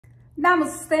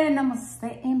Namaste,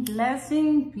 namaste, and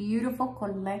blessing, beautiful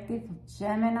collective of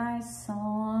Gemini,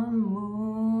 Sun,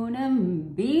 Moon,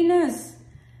 and Venus.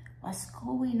 What's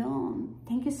going on?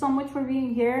 Thank you so much for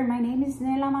being here. My name is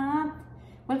Nela Ma'at.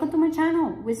 Welcome to my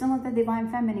channel, Wisdom of the Divine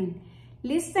Feminine.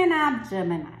 Listen up,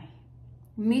 Gemini.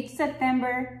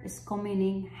 Mid-September is coming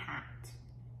in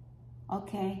hot.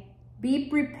 Okay? Be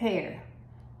prepared.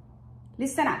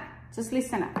 Listen up. Just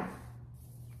listen up.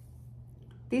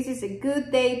 This is a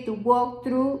good day to walk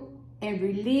through and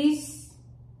release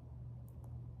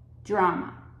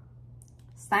drama.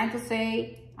 It's time to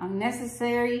say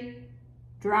unnecessary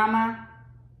drama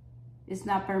is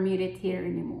not permitted here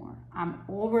anymore. I'm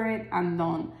over it, I'm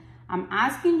done. I'm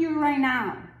asking you right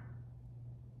now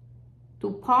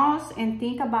to pause and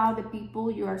think about the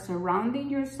people you are surrounding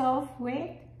yourself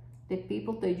with, the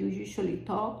people that you usually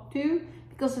talk to,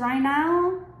 because right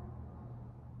now,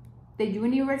 the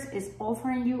universe is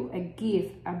offering you a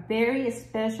gift, a very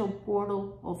special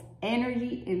portal of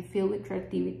energy and filled with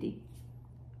creativity.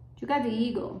 You got the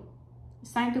ego.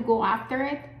 It's time to go after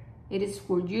it. It is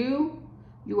for you.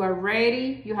 You are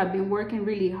ready. You have been working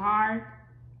really hard.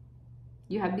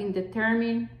 You have been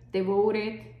determined,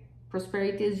 devoted.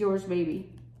 Prosperity is yours,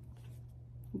 baby.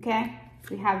 Okay?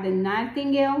 We have the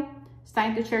Nightingale. It's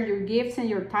time to share your gifts and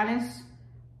your talents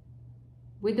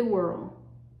with the world.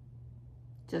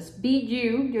 Just be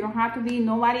you. You don't have to be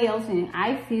nobody else. And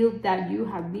I feel that you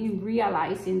have been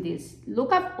realizing this.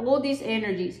 Look at all these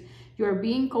energies. You are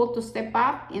being called to step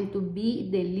up and to be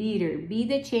the leader. Be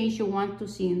the change you want to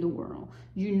see in the world.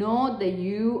 You know that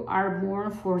you are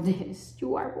born for this.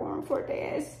 You are born for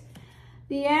this.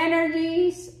 The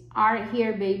energies are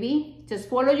here, baby. Just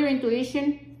follow your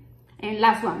intuition. And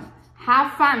last one.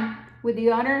 Have fun with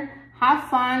the other. Have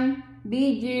fun. Be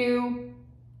you.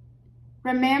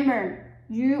 Remember,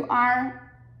 you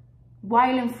are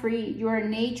wild and free. You are a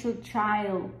nature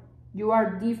child. You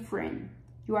are different.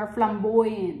 You are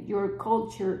flamboyant. You're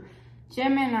culture.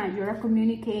 Gemini, you're a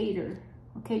communicator.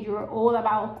 Okay, you're all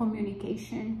about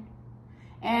communication.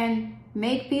 And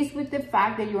make peace with the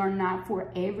fact that you are not for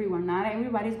everyone. Not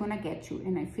everybody's going to get you.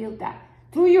 And I feel that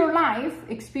through your life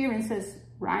experiences,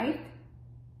 right?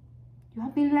 You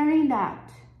have been learning that.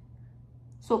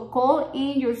 So call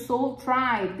in your soul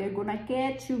tribe. They're going to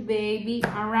get you, baby.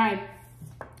 All right.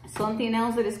 Something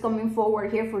else that is coming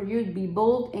forward here for you. Be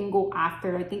bold and go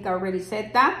after. I think I already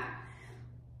said that.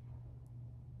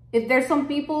 If there's some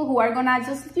people who are going to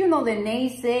just, you know, the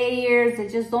naysayers, they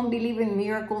just don't believe in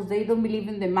miracles. They don't believe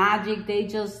in the magic. They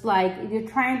just like, they're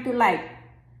trying to like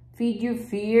feed you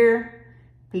fear.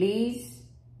 Please.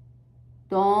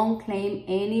 Don't claim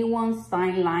anyone's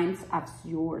timelines as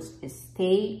yours.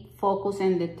 Stay focused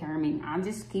and determined. I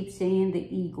just keep saying the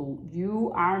ego.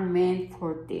 You are meant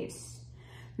for this.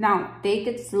 Now, take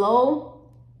it slow.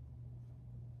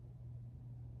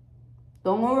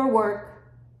 Don't overwork.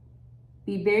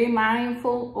 Be very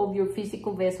mindful of your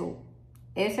physical vessel.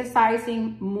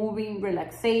 Exercising, moving,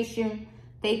 relaxation,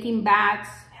 taking baths,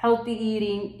 healthy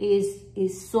eating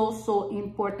is so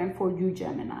important for you,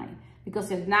 Gemini.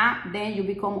 Because if not, then you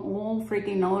become all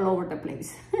freaking all over the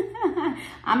place.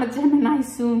 I'm a Gemini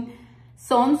soon.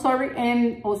 Sun, sorry,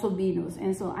 and also Venus.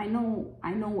 And so I know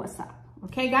what's up.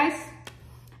 Okay, guys?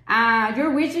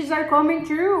 Your wishes are coming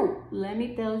true. Let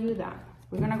me tell you that.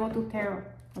 We're going to go to tarot.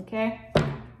 Okay?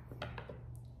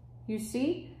 You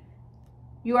see?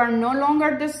 You are no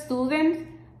longer the student.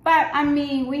 But, I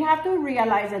mean, we have to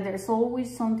realize that there's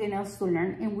always something else to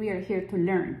learn. And we are here to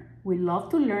learn. We love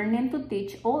to learn and to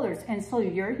teach others. And so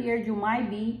you're here, you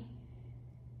might be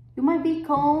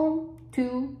called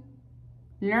to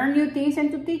learn new things and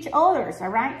to teach others, all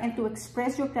right? And to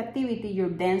express your creativity, your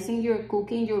dancing, your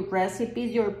cooking, your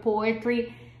recipes, your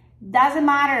poetry. Doesn't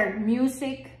matter,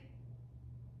 music,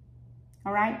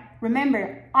 all right?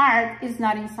 Remember, art is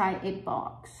not inside a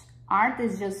box. Art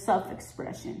is just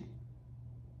self-expression.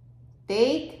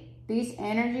 Take this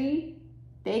energy,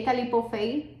 take a leap of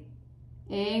faith,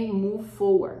 and move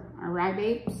forward. All right,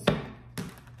 babes?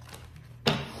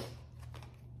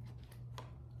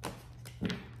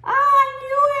 I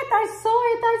knew it. I saw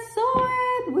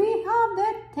it. We have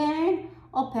the 10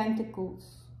 of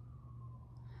Pentacles.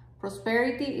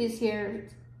 Prosperity is here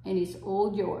and it's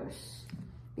all yours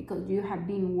because you have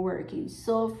been working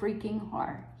so freaking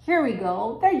hard. Here we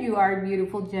go. There you are,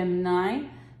 beautiful Gemini.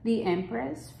 The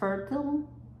Empress, fertile,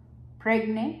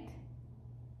 pregnant,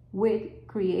 with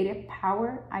creative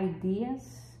power, ideas.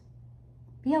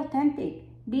 Be authentic.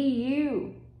 Be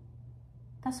you.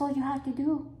 That's all you have to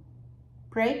do.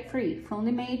 Break free from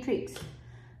the matrix.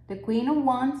 The Queen of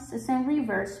Wands is in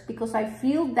reverse because I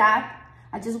feel that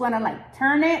I just want to like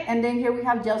turn it. And then here we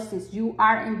have justice. You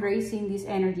are embracing this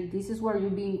energy. This is what you're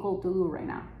being called to do right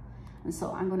now. And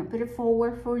so I'm going to put it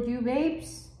forward for you,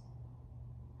 babes.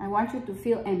 I want you to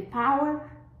feel empowered.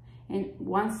 And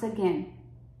once again,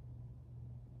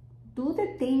 do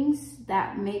the things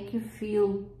that make you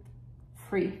feel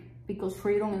free, because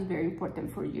freedom is very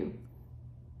important for you.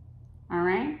 All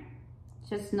right?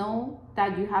 Just know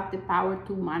that you have the power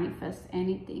to manifest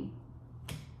anything.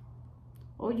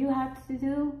 All you have to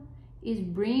do is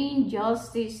bring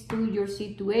justice to your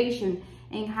situation.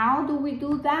 And how do we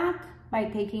do that? By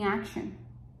taking action.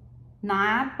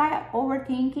 Not by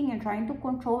overthinking and trying to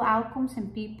control outcomes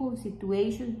and people and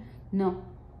situations. No.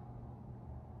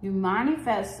 You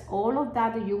manifest all of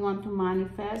that you want to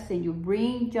manifest, and you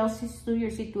bring justice to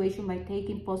your situation by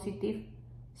taking positive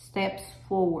steps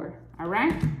forward. All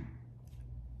right?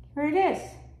 Here it is.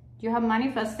 You have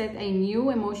manifested a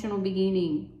new emotional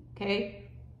beginning. Okay?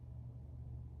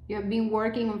 You have been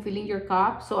working on filling your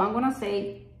cup. So I'm going to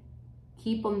say,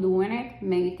 keep on doing it.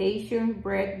 Meditation,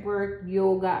 breath work,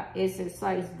 yoga,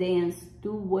 exercise, dance.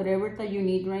 Do whatever that you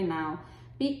need right now,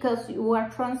 because you are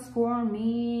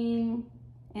transforming.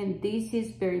 And this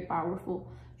is very powerful.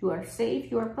 You are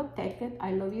safe. You are protected.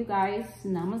 I love you guys.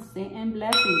 Namaste and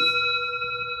blessings.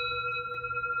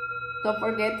 Don't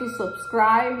forget to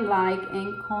subscribe, like,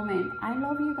 and comment. I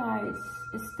love you guys.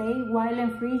 Stay wild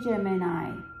and free,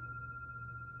 Gemini.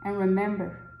 And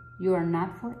remember, you are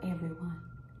not for everyone.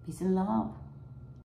 Peace and love.